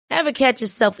Ever catch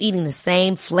yourself eating the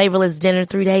same flavorless dinner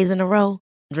 3 days in a row?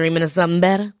 Dreaming of something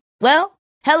better? Well,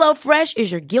 HelloFresh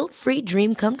is your guilt-free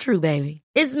dream come true, baby.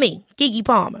 It's me, Keke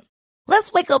Palmer.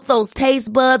 Let's wake up those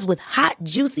taste buds with hot,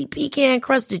 juicy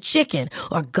pecan-crusted chicken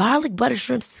or garlic butter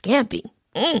shrimp scampi.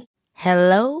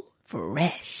 Hello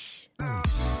Fresh.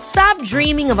 Stop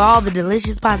dreaming of all the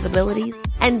delicious possibilities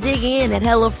and dig in at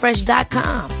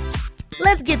HelloFresh.com.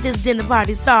 Let's get this dinner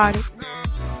party started.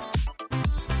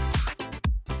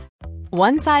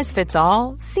 One size fits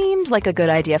all seemed like a good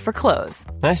idea for clothes.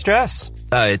 Nice dress.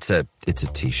 It's a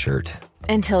t-shirt.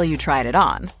 Until you tried it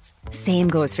on. Same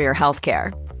goes for your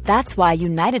healthcare. That's why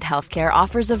United Healthcare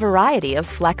offers a variety of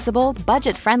flexible,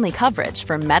 budget-friendly coverage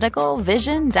for medical,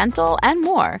 vision, dental, and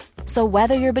more. So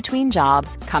whether you're between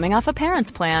jobs, coming off a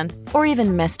parent's plan, or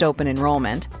even missed open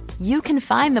enrollment, you can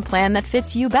find the plan that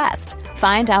fits you best.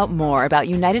 Find out more about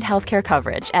United Healthcare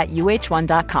coverage at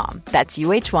uh1.com. That's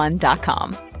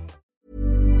uh1.com.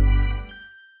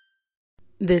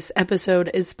 This episode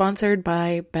is sponsored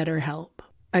by BetterHelp.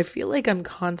 I feel like I'm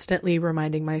constantly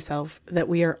reminding myself that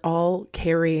we are all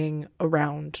carrying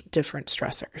around different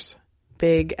stressors,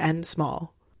 big and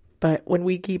small. But when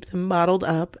we keep them bottled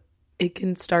up, it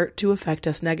can start to affect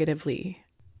us negatively.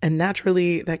 And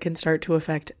naturally, that can start to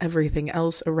affect everything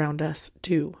else around us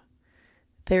too.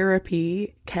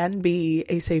 Therapy can be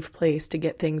a safe place to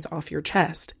get things off your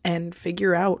chest and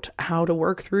figure out how to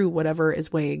work through whatever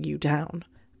is weighing you down.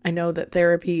 I know that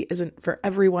therapy isn't for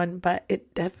everyone, but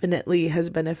it definitely has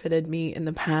benefited me in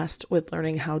the past with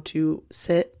learning how to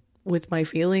sit with my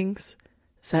feelings,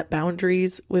 set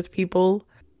boundaries with people,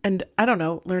 and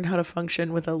learn how to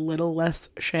function with a little less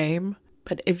shame.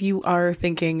 But if you are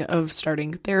thinking of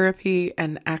starting therapy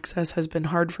and access has been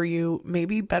hard for you,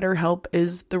 maybe BetterHelp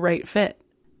is the right fit.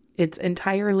 It's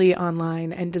entirely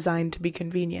online and designed to be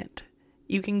convenient.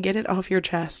 You can get it off your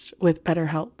chest with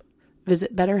BetterHelp.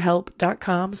 Visit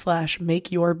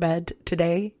BetterHelp.com/makeyourbed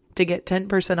today to get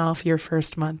 10% off your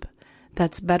first month.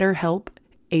 That's BetterHelp,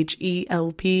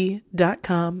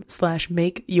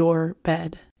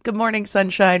 HELP.com/makeyourbed. Good morning,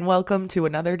 sunshine. Welcome to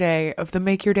another day of the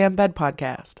Make Your Damn Bed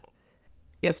podcast.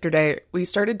 Yesterday, we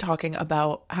started talking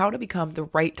about how to become the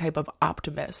right type of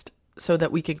optimist so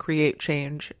that we can create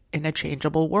change in a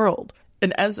changeable world.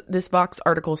 And as this Vox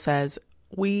article says,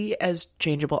 we as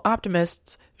changeable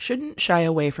optimists shouldn't shy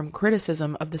away from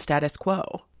criticism of the status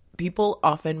quo. People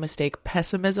often mistake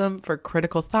pessimism for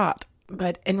critical thought,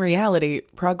 but in reality,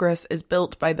 progress is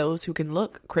built by those who can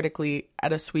look critically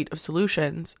at a suite of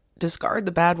solutions, discard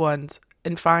the bad ones,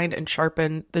 and find and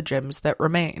sharpen the gems that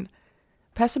remain.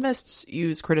 Pessimists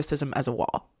use criticism as a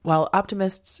wall, while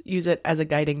optimists use it as a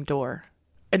guiding door.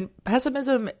 And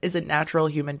pessimism is a natural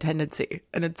human tendency,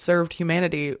 and it's served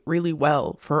humanity really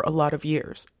well for a lot of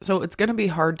years. So it's going to be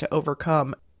hard to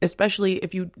overcome, especially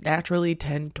if you naturally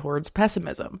tend towards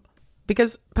pessimism.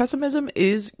 Because pessimism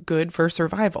is good for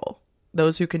survival.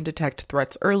 Those who can detect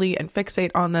threats early and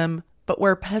fixate on them, but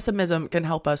where pessimism can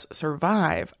help us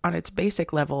survive on its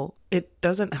basic level, it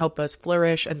doesn't help us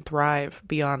flourish and thrive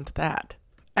beyond that.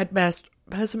 At best,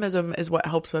 pessimism is what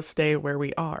helps us stay where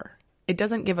we are. It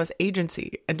doesn't give us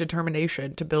agency and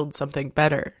determination to build something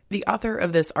better. The author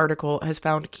of this article has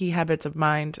found key habits of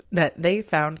mind that they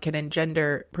found can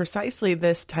engender precisely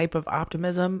this type of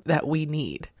optimism that we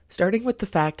need. Starting with the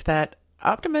fact that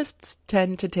optimists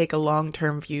tend to take a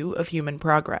long-term view of human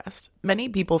progress. Many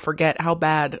people forget how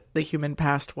bad the human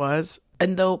past was,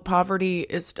 and though poverty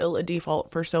is still a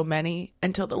default for so many,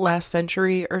 until the last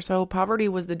century or so, poverty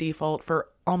was the default for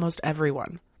almost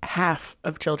everyone. Half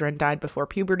of children died before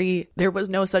puberty. There was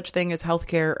no such thing as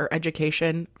healthcare or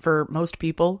education for most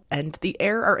people, and the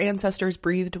air our ancestors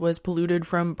breathed was polluted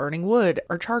from burning wood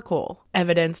or charcoal,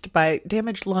 evidenced by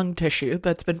damaged lung tissue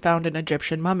that's been found in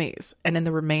Egyptian mummies and in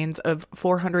the remains of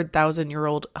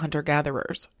 400,000-year-old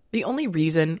hunter-gatherers. The only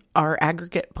reason our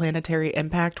aggregate planetary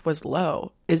impact was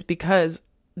low is because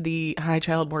the high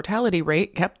child mortality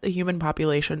rate kept the human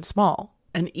population small.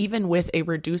 And even with a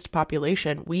reduced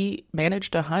population, we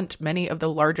managed to hunt many of the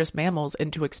largest mammals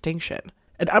into extinction.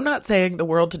 And I'm not saying the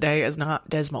world today is not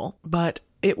dismal, but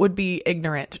it would be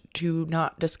ignorant to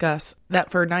not discuss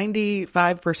that for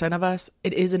 95% of us,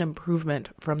 it is an improvement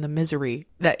from the misery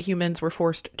that humans were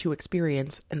forced to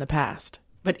experience in the past.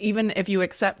 But even if you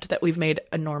accept that we've made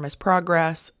enormous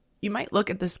progress, you might look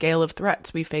at the scale of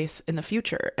threats we face in the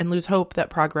future and lose hope that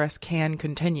progress can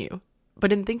continue.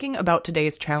 But in thinking about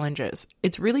today's challenges,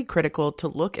 it's really critical to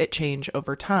look at change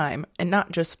over time and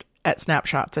not just at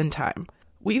snapshots in time.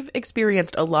 We've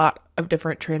experienced a lot of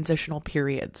different transitional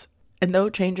periods, and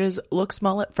though changes look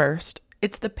small at first,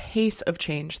 it's the pace of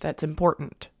change that's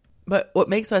important. But what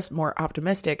makes us more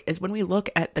optimistic is when we look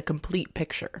at the complete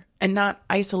picture and not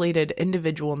isolated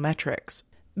individual metrics.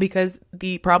 Because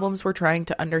the problems we're trying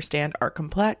to understand are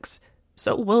complex,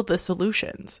 so will the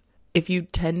solutions. If you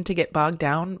tend to get bogged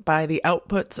down by the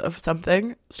outputs of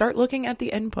something, start looking at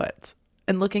the inputs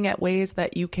and looking at ways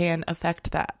that you can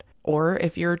affect that. Or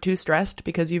if you're too stressed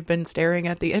because you've been staring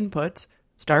at the inputs,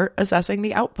 start assessing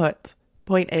the outputs.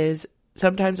 Point is,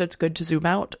 sometimes it's good to zoom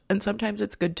out and sometimes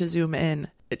it's good to zoom in.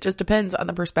 It just depends on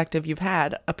the perspective you've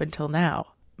had up until now.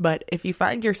 But if you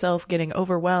find yourself getting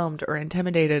overwhelmed or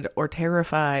intimidated or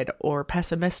terrified or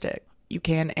pessimistic, you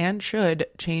can and should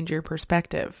change your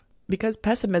perspective, because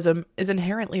pessimism is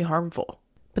inherently harmful.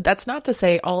 But that's not to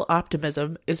say all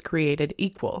optimism is created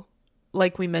equal.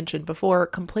 Like we mentioned before,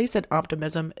 complacent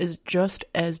optimism is just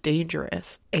as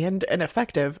dangerous and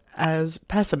ineffective as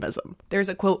pessimism. There's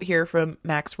a quote here from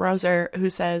Max Rauser who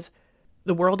says,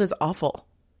 "The world is awful.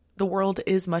 The world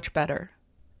is much better.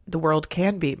 The world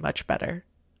can be much better."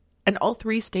 And all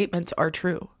three statements are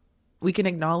true. We can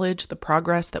acknowledge the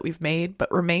progress that we've made,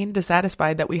 but remain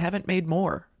dissatisfied that we haven't made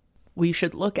more. We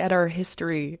should look at our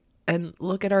history and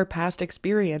look at our past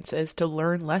experiences to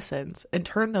learn lessons and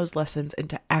turn those lessons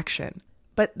into action.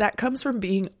 But that comes from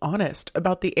being honest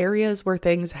about the areas where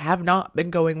things have not been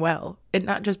going well, and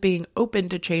not just being open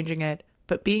to changing it,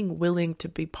 but being willing to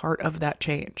be part of that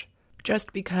change.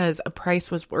 Just because a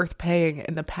price was worth paying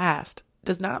in the past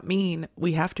does not mean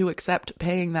we have to accept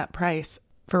paying that price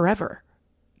forever.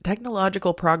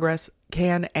 Technological progress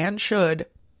can and should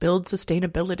build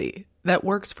sustainability that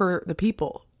works for the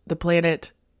people, the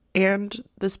planet, and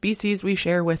the species we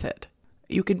share with it.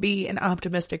 You can be an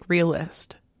optimistic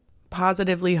realist,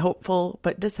 positively hopeful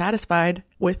but dissatisfied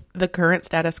with the current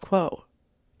status quo.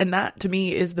 And that, to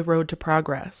me, is the road to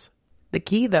progress. The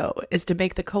key, though, is to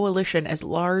make the coalition as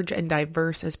large and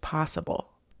diverse as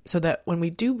possible, so that when we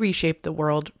do reshape the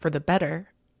world for the better,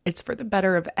 it's for the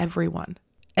better of everyone.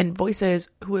 And voices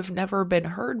who have never been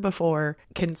heard before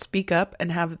can speak up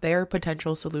and have their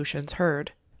potential solutions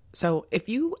heard. So if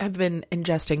you have been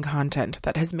ingesting content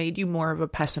that has made you more of a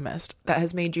pessimist, that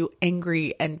has made you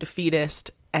angry and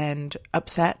defeatist and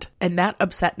upset, and that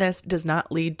upsetness does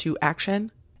not lead to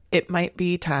action, it might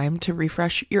be time to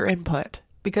refresh your input,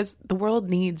 because the world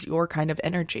needs your kind of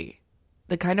energy.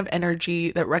 The kind of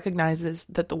energy that recognizes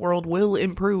that the world will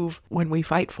improve when we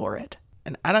fight for it.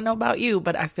 And I don't know about you,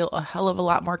 but I feel a hell of a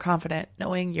lot more confident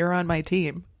knowing you're on my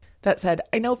team. That said,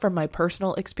 I know from my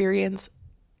personal experience,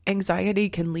 anxiety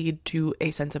can lead to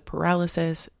a sense of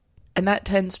paralysis, and that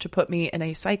tends to put me in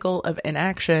a cycle of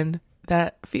inaction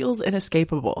that feels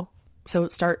inescapable. So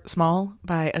start small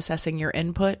by assessing your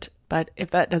input, but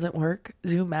if that doesn't work,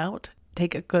 zoom out,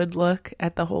 take a good look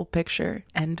at the whole picture,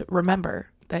 and remember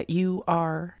that you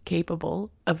are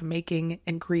capable of making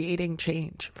and creating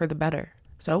change for the better.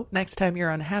 So next time you're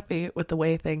unhappy with the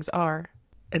way things are,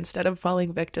 instead of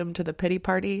falling victim to the pity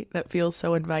party that feels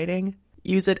so inviting,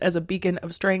 use it as a beacon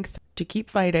of strength to keep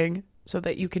fighting so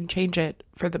that you can change it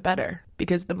for the better.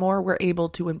 Because the more we're able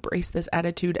to embrace this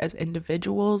attitude as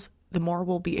individuals, the more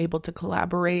we'll be able to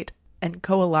collaborate and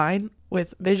co-align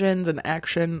with visions and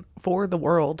action for the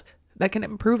world that can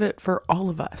improve it for all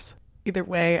of us. Either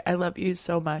way, I love you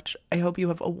so much. I hope you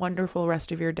have a wonderful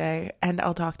rest of your day, and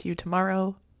I'll talk to you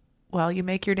tomorrow while you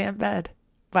make your damn bed.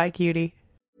 Bye, cutie.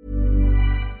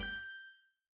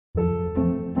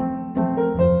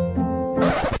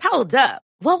 Hold up.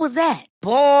 What was that?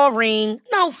 Boring.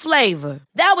 No flavor.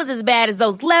 That was as bad as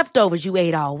those leftovers you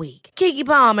ate all week. Keke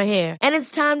Palmer here, and it's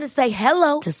time to say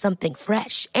hello to something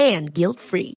fresh and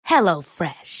guilt-free. Hello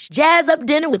Fresh. Jazz up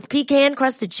dinner with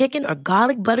pecan-crusted chicken or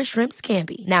garlic butter shrimp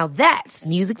scampi. Now that's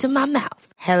music to my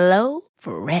mouth. Hello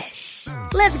Fresh.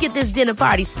 Let's get this dinner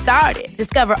party started.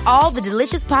 Discover all the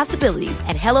delicious possibilities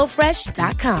at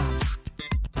HelloFresh.com.